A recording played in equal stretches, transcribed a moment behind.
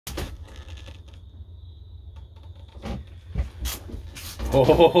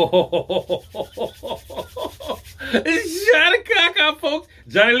Oh, shut the cock out, folks.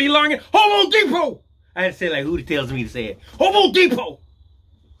 Johnny Lee Long, Homo Depot. I had to say like who tells me to say it. Homo Depot.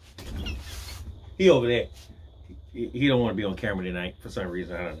 He over there. He don't want to be on camera tonight for some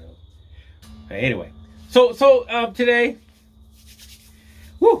reason. I don't know. Anyway, so today,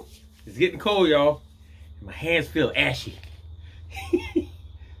 whoo, it's getting cold, y'all. My hands feel ashy.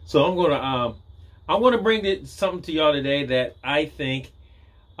 So I'm gonna bring something to y'all today that I think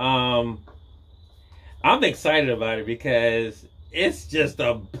I'm excited about it because it's just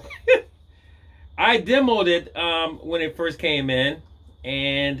I demoed it when it first came in,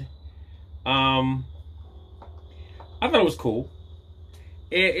 and I thought it was cool.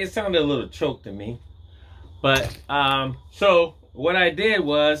 It sounded a little choked to me, but so what I did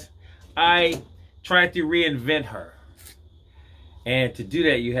was I tried to reinvent her, and to do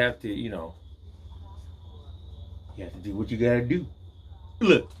that you have to, you have to do what you gotta do.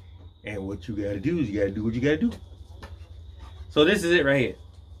 Look, and what you gotta do is you gotta do what you gotta do. So this is it right here.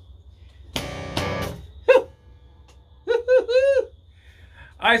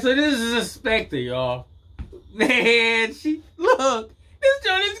 All right, so this is a Spector, y'all. Man, look. This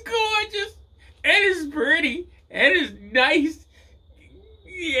joint is gorgeous, and it's pretty, and it's nice,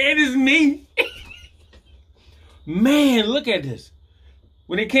 and it's me. Man, look at this.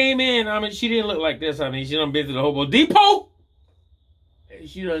 When it came in, I mean, she didn't look like this. I mean, she done been to the Hobo Depot. And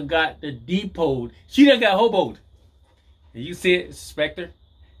she done got the depot. She done got hoboed. And you see it, it's Spector.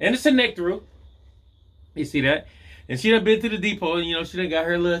 And it's a neck through. You see that? And she done been to the depot, and she done got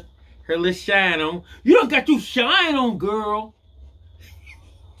her little shine on. You done got your shine on, girl.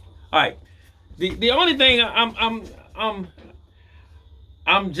 All right, the only thing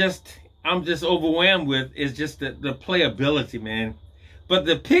I'm just overwhelmed with is just the playability, man. But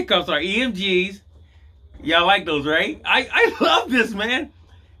the pickups are EMGs. Y'all like those, right? I love this, man.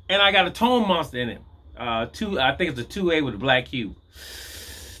 And I got a tone monster in it. I think it's a 2A with a black cube.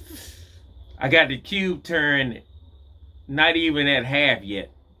 I got the cube turned not even at half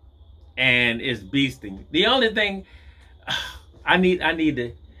yet, and it's beasting. The only thing I need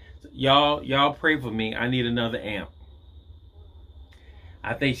to. Y'all pray for me. I need another amp.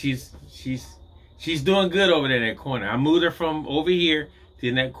 I think she's doing good over there in that corner. I moved her from over here to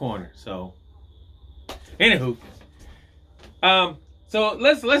in that corner. So anywho, so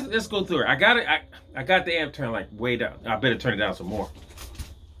let's go through her. I got the amp turned like way down. I better turn it down some more.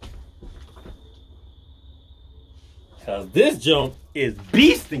 Cause this jump is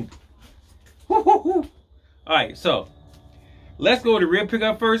beasting. All right, so let's go to the rear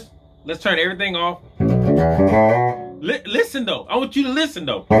pickup first. Let's turn everything off. Listen though. I want you to listen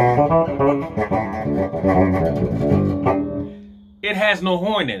though. It has no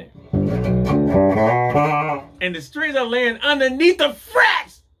horn in it. And the strings are laying underneath the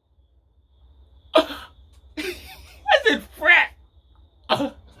frets. I said fret.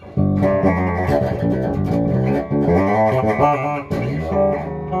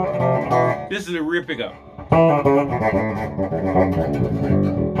 This is the rear pickup.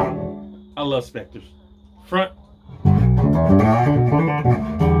 I love Spectors. Front.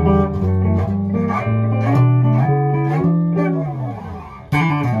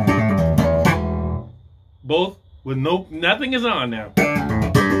 Both with nothing is on now.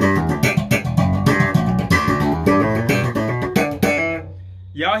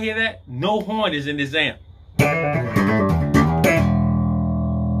 Y'all hear that? No horn is in this amp.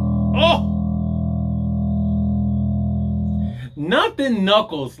 Oh! Nothing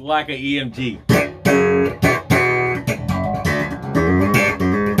knuckles like an EMG.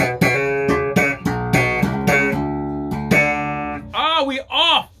 Oh, we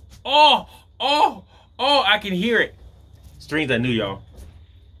off. Oh, I can hear it. Strings I knew, y'all.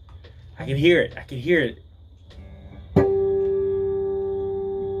 I can hear it.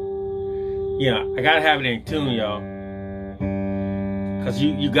 Yeah, I gotta have it in tune, y'all. Cause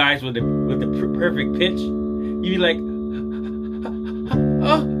you guys with the perfect pitch, you be like,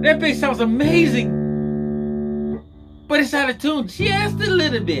 oh, that bass sounds amazing. But it's out of tune just a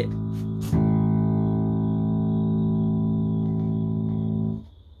little bit.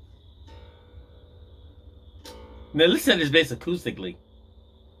 Now listen to this bass acoustically.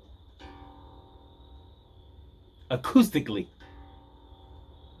 Acoustically.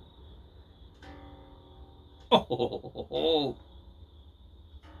 Oh.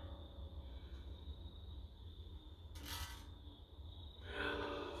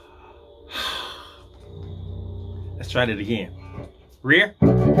 Let's try it again. Rear.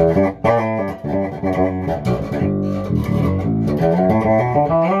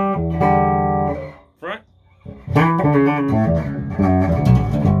 Front.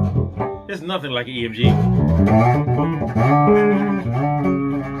 nothing like an EMG.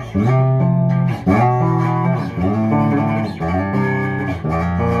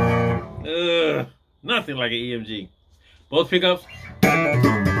 Nothing like an EMG. Both pickups.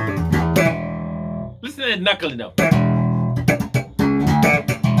 Listen to that knuckling though.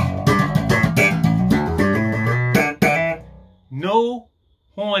 No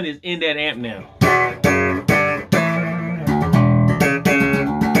horn is in that amp now.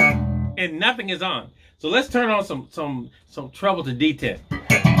 And nothing is on. So let's turn on some treble to D10.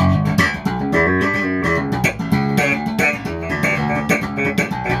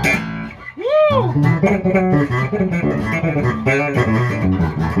 Woo!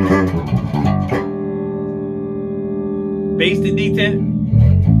 Bass to D10.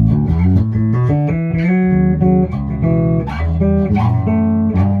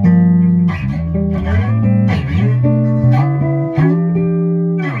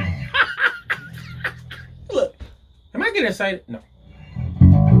 Look, am I getting excited? No.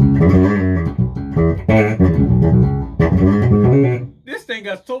 This thing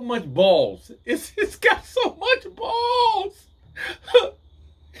got so much balls. It's got so much balls.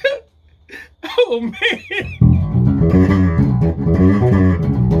 Oh man.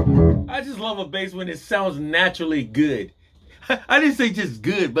 I just love a bass when it sounds naturally good. I didn't say just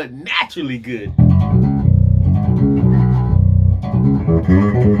good, but naturally good.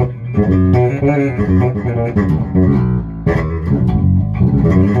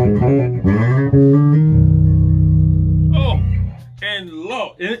 Oh, and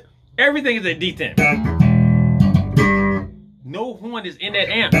low. Everything is at D10. No horn is in that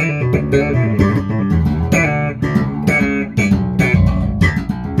amp.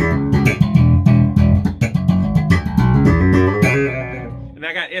 And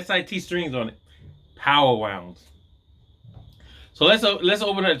I got SIT strings on it. Power wounds. So let's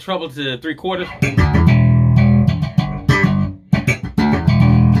open the treble to 3/4.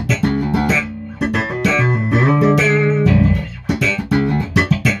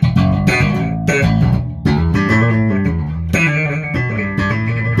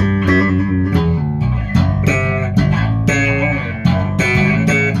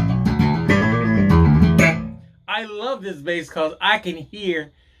 I love this bass because I can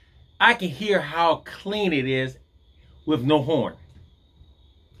hear how clean it is with no horn.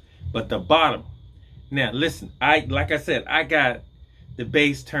 But the bottom, now listen, like I said, I got the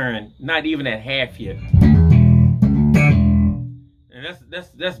bass turned not even at half yet, and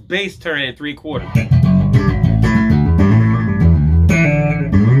that's bass turn at 3/4.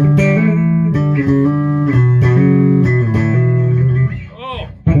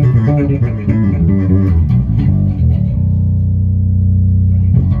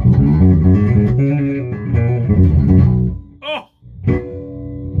 Oh.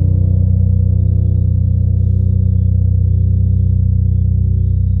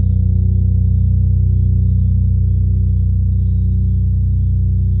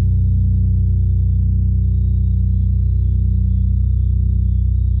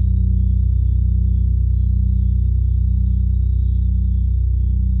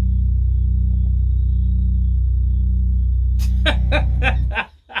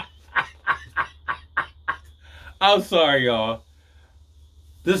 I'm sorry, y'all.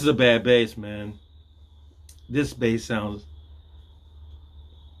 This is a bad bass, man. This bass sounds...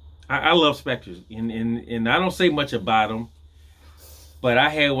 I love Spectors, and I don't say much about them, but I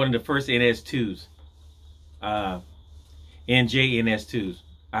had one of the first NS2s, NJ NS2s.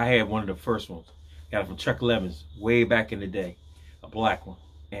 I had one of the first ones. Got it from Chuck Levin's way back in the day, a black one.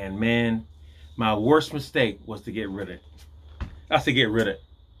 And man, my worst mistake was to get rid of it. I said get rid of it.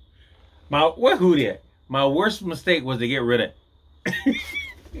 Who did? My worst mistake was to get rid of it.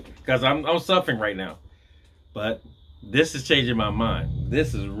 Because I'm suffering right now. But this is changing my mind.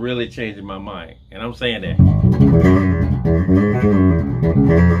 This is really changing my mind. And I'm saying that.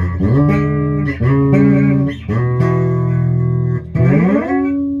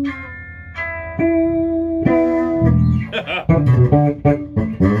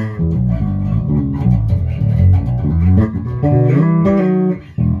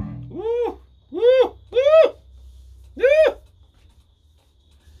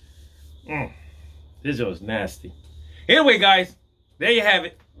 This was nasty. Anyway, guys, there you have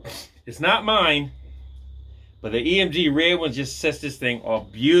it. It's not mine, but the EMG red one just sets this thing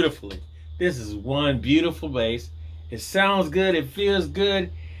off beautifully. This is one beautiful bass. It sounds good. It feels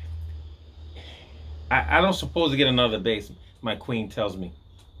good. I don't suppose to get another bass, my queen tells me.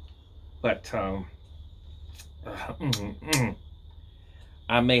 But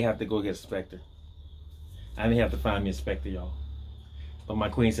I may have to go get a Spector. I may have to find me a Spector, y'all. But my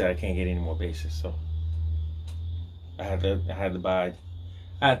queen said I can't get any more bases, so I had to abide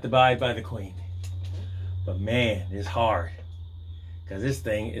by the queen. But man, it's hard. Because this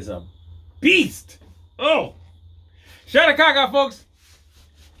thing is a beast. Oh! Shout out, folks.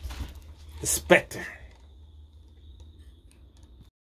 The Spector.